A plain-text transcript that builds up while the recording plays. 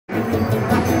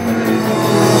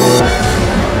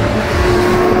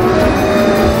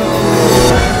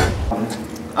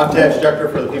I'm Tadge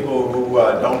Juechter. For the people who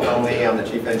don't know me, I'm the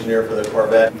chief engineer for the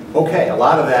Corvette. Okay, a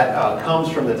lot of that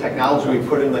comes from the technology we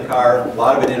put in the car. A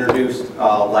lot of it introduced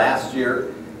last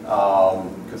year,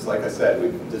 because like I said,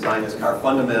 we've designed this car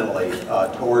fundamentally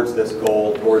towards this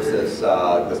goal, towards this,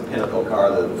 this pinnacle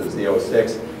car, the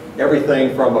Z06.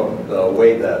 Everything from the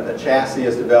way the chassis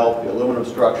is developed, the aluminum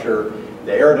structure,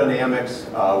 the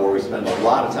aerodynamics, where we spend a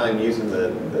lot of time using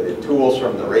the tools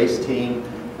from the race team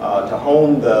to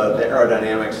hone the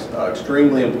aerodynamics,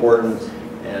 extremely important.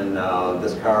 And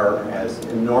this car has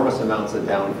enormous amounts of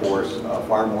downforce,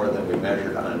 far more than we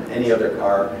measured on any other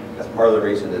car. That's part of the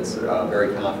reason it's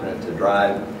very confident to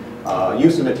drive.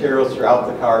 Use of materials throughout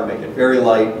the car, make it very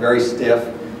light, very stiff.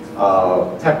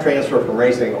 Tech transfer from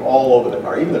racing all over the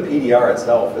car. Even the PDR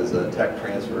itself is a tech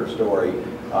transfer story,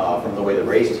 from the way the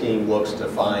race team looks to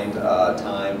find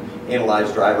time,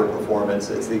 analyze driver performance.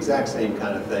 It's the exact same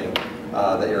kind of thing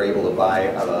that you're able to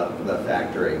buy out of the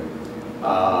factory.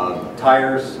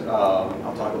 Tires,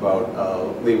 I'll talk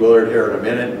about Lee Willard here in a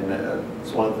minute, and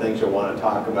it's one of the things you'll want to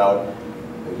talk about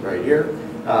right here.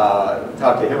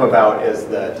 Talk to him about is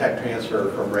the tech transfer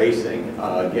from racing,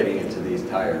 getting into these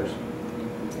tires.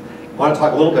 I want to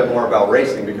talk a little bit more about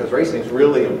racing because racing is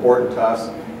really important to us.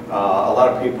 A lot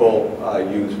of people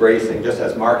use racing just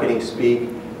as marketing speak.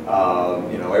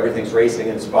 You know, everything's racing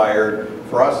inspired.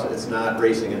 For us, it's not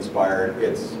racing inspired,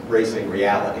 it's racing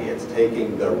reality. It's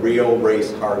taking the real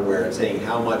race hardware and saying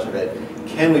how much of it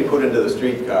can we put into the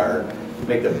street car,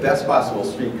 make the best possible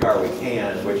street car we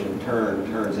can, which in turn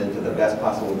turns into the best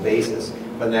possible basis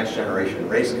for the next generation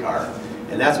race car.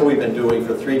 And that's what we've been doing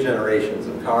for 3 generations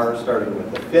of cars, starting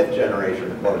with the 5th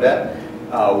generation of Corvette.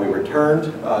 We returned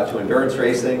to endurance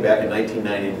racing back in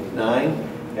 1999.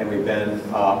 And we've been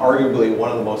arguably one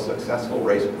of the most successful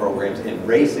race programs in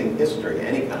racing history,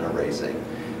 any kind of racing.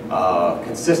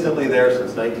 Consistently there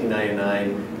since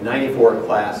 1999, 94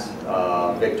 class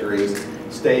victories,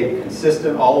 stayed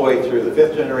consistent all the way through the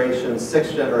 5th generation,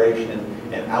 6th generation,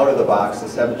 and out of the box, the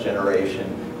 7th generation,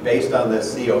 based on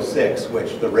this Z06,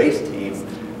 which the race team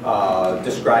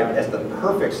described as the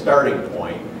perfect starting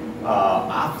point.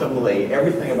 Optimally,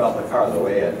 everything about the car, the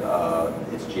way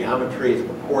its geometry, its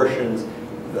proportions,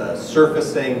 the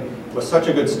surfacing was such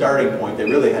a good starting point. They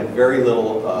really had very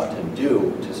little to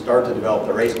do to start to develop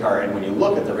the race car. And when you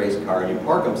look at the race car and you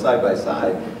park them side by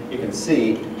side, you can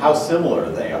see how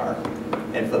similar they are.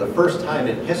 And for the first time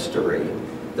in history,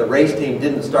 the race team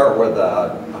didn't start with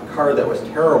a car that was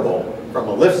terrible from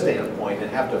a lift standpoint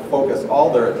and have to focus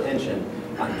all their attention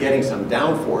on getting some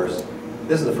downforce.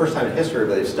 This is the first time in history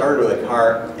where they started with a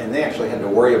car and they actually had to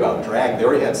worry about drag. They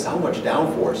already had so much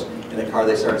downforce in the car,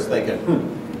 they started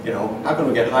thinking, you know, how can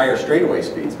we get higher straightaway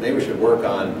speeds? Maybe we should work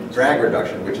on drag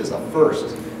reduction, which is a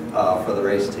first for the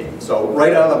race team. So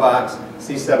right out of the box,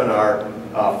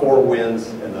 C7R, 4 wins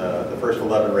in the first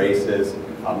 11 races,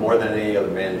 more than any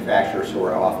other manufacturers, who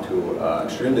are off to an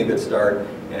extremely good start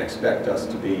and expect us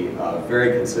to be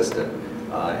very consistent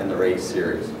in the race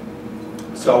series.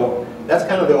 So that's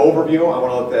kind of the overview. I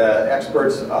want to let the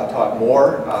experts talk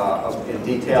more in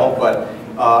detail, but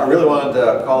I really wanted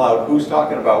to call out who's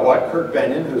talking about what. Kirk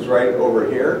Benyon, who's right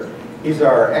over here. He's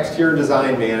our exterior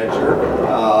design manager.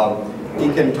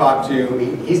 He can talk to,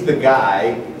 he's the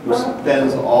guy who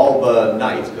spends all the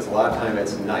nights, because a lot of time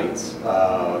it's nights,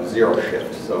 0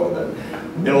 shift, so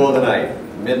the middle of the night,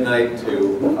 midnight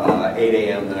to 8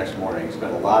 a.m. the next morning. He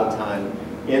spent a lot of time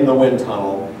in the wind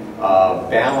tunnel,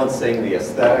 balancing the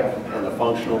aesthetic and the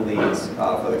functional needs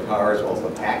for the car, as well as the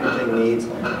packaging needs,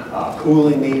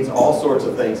 cooling needs, all sorts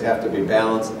of things have to be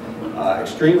balanced.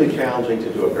 Extremely challenging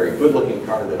to do a very good-looking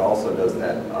car that also does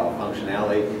that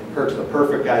functionality. Kirk's the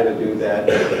perfect guy to do that.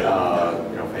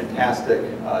 You know, fantastic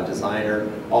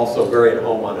designer. Also very at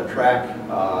home on the track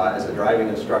as a driving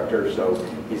instructor, so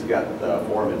he's got the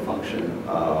form and function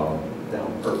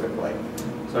down perfectly.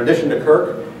 So in addition to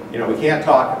Kirk, you know, we can't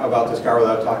talk about this car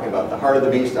without talking about the heart of the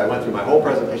beast. I went through my whole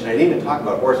presentation. I didn't even talk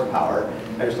about horsepower.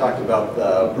 I just talked about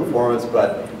the performance,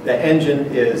 but the engine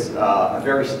is a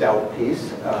very stout piece,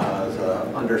 is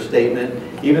an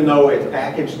understatement. Even though it's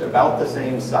packaged about the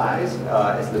same size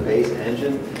as the base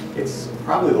engine, it's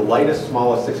probably the lightest,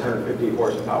 smallest 650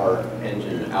 horsepower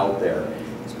engine out there,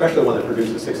 especially one that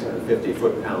produces 650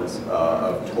 foot-pounds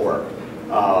of torque.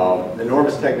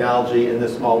 Enormous technology in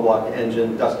this small block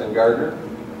engine. Dustin Gardner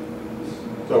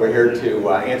is over here to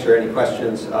answer any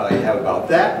questions you have about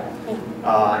that.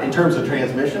 In terms of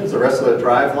transmissions, the rest of the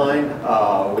driveline,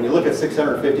 when you look at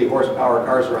 650 horsepower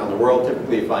cars around the world,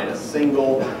 typically you find a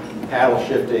single paddle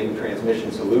shifting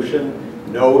transmission solution.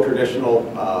 No traditional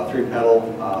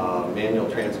 3-pedal manual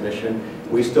transmission.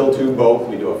 We still do both.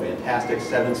 We do a fantastic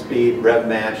 7-speed rev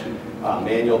matched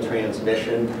manual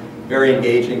transmission. Very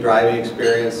engaging driving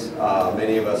experience.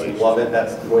 Many of us love it.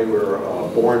 That's the way we're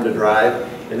born to drive.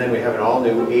 And then we have an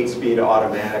all-new 8-speed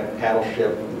automatic paddle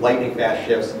shift, lightning fast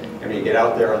shifts. And when you get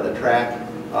out there on the track,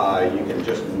 you can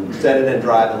just set it and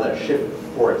drive and let it shift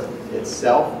for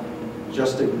itself.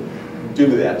 Just to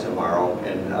do that tomorrow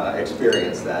and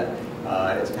experience that,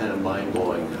 it's kind of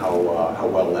mind-blowing how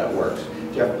well that works.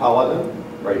 Jeff Paladin,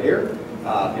 right here,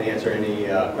 can answer any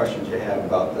questions you have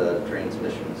about the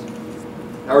transmissions.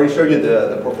 I already showed you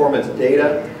the performance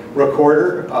data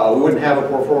recorder. We wouldn't have a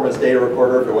performance data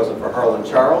recorder if it wasn't for Harlan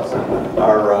Charles,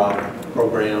 our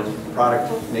program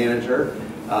product manager.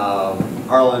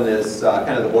 Harlan is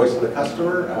kind of the voice of the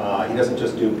customer. He doesn't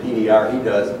just do PDR, he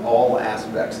does all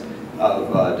aspects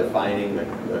of defining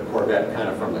the Corvette kind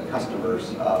of from the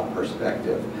customer's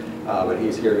perspective. But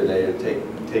he's here today to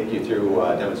take you through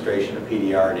a demonstration of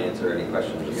PDR and answer any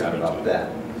questions you got about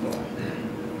that.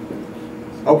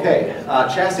 Okay,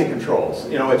 chassis controls.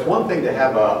 You know, it's one thing to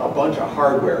have a bunch of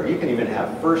hardware. You can even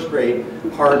have first-rate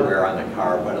hardware on the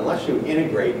car, but unless you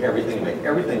integrate everything and make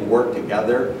everything work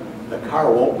together, the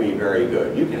car won't be very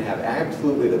good. You can have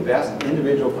absolutely the best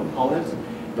individual components,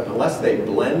 but unless they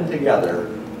blend together,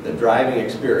 the driving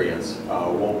experience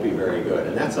won't be very good.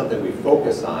 And that's something we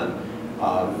focus on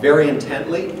very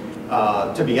intently.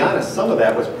 To be honest, some of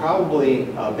that was probably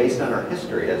based on our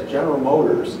history. As General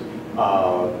Motors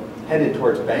headed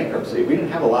towards bankruptcy, we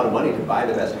didn't have a lot of money to buy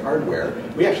the best hardware.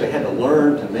 We actually had to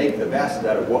learn to make the best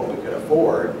out of what we could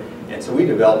afford. And so we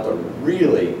developed a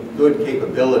really good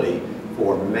capability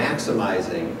for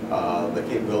maximizing the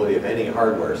capability of any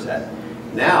hardware set.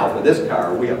 Now, for this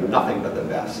car, we have nothing but the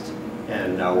best.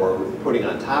 And we're putting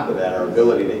on top of that our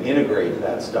ability to integrate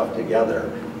that stuff together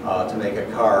to make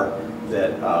a car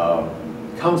that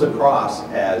comes across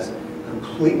as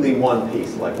completely one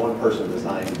piece, like one person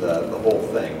designed the whole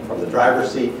thing. From the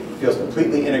driver's seat, it feels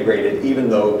completely integrated, even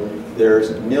though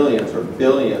there's millions or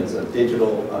billions of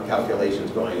digital calculations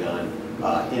going on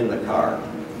in the car.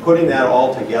 Putting that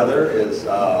all together is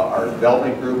our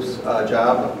development group's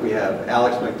job. We have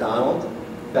Alex McDonald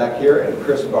back here and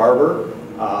Chris Barber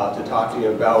to talk to you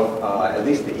about at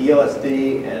least the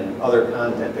ELSD and other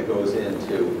content that goes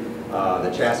into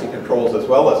the chassis controls, as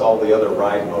well as all the other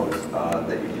ride modes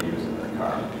that you can use in the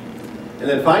car. And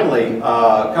then finally,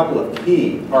 a couple of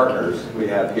key partners we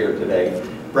have here today.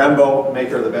 Brembo,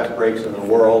 maker of the best brakes in the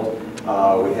world.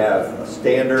 We have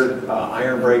standard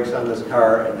iron brakes on this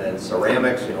car, and then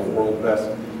ceramics, you know, world's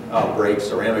best brakes,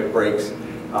 ceramic brakes.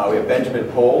 We have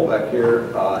Benjamin Pohl back here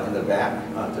in the back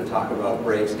to talk about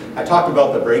brakes. I talked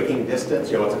about the braking distance.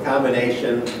 You know, it's a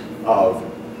combination of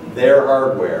their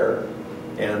hardware,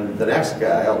 and the next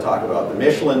guy I'll talk about, the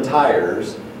Michelin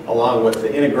tires, along with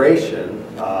the integration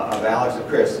of Alex and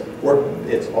Chris.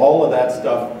 It's all of that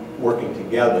stuff working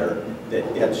together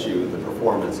that gets you the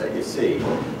performance that you see.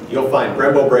 You'll find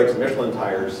Brembo brakes and Michelin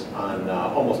tires on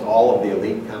almost all of the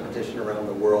elite competition around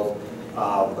the world,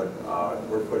 but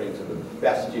we're putting to the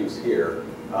best use here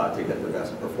to get the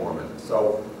best performance.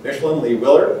 So Michelin, Lee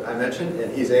Willard, I mentioned,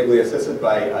 and he's ably assisted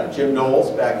by Jim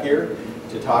Knowles back here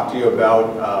to talk to you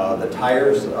about the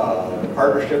tires, the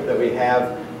partnership that we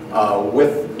have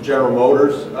with General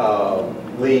Motors.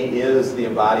 Lee is the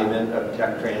embodiment of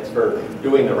tech transfer,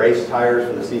 doing the race tires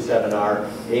for the C7R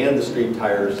and the street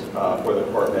tires for the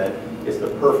Corvette. It's the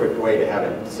perfect way to have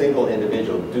a single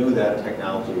individual do that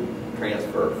technology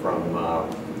transfer from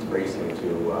racing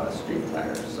to street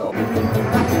tires. So.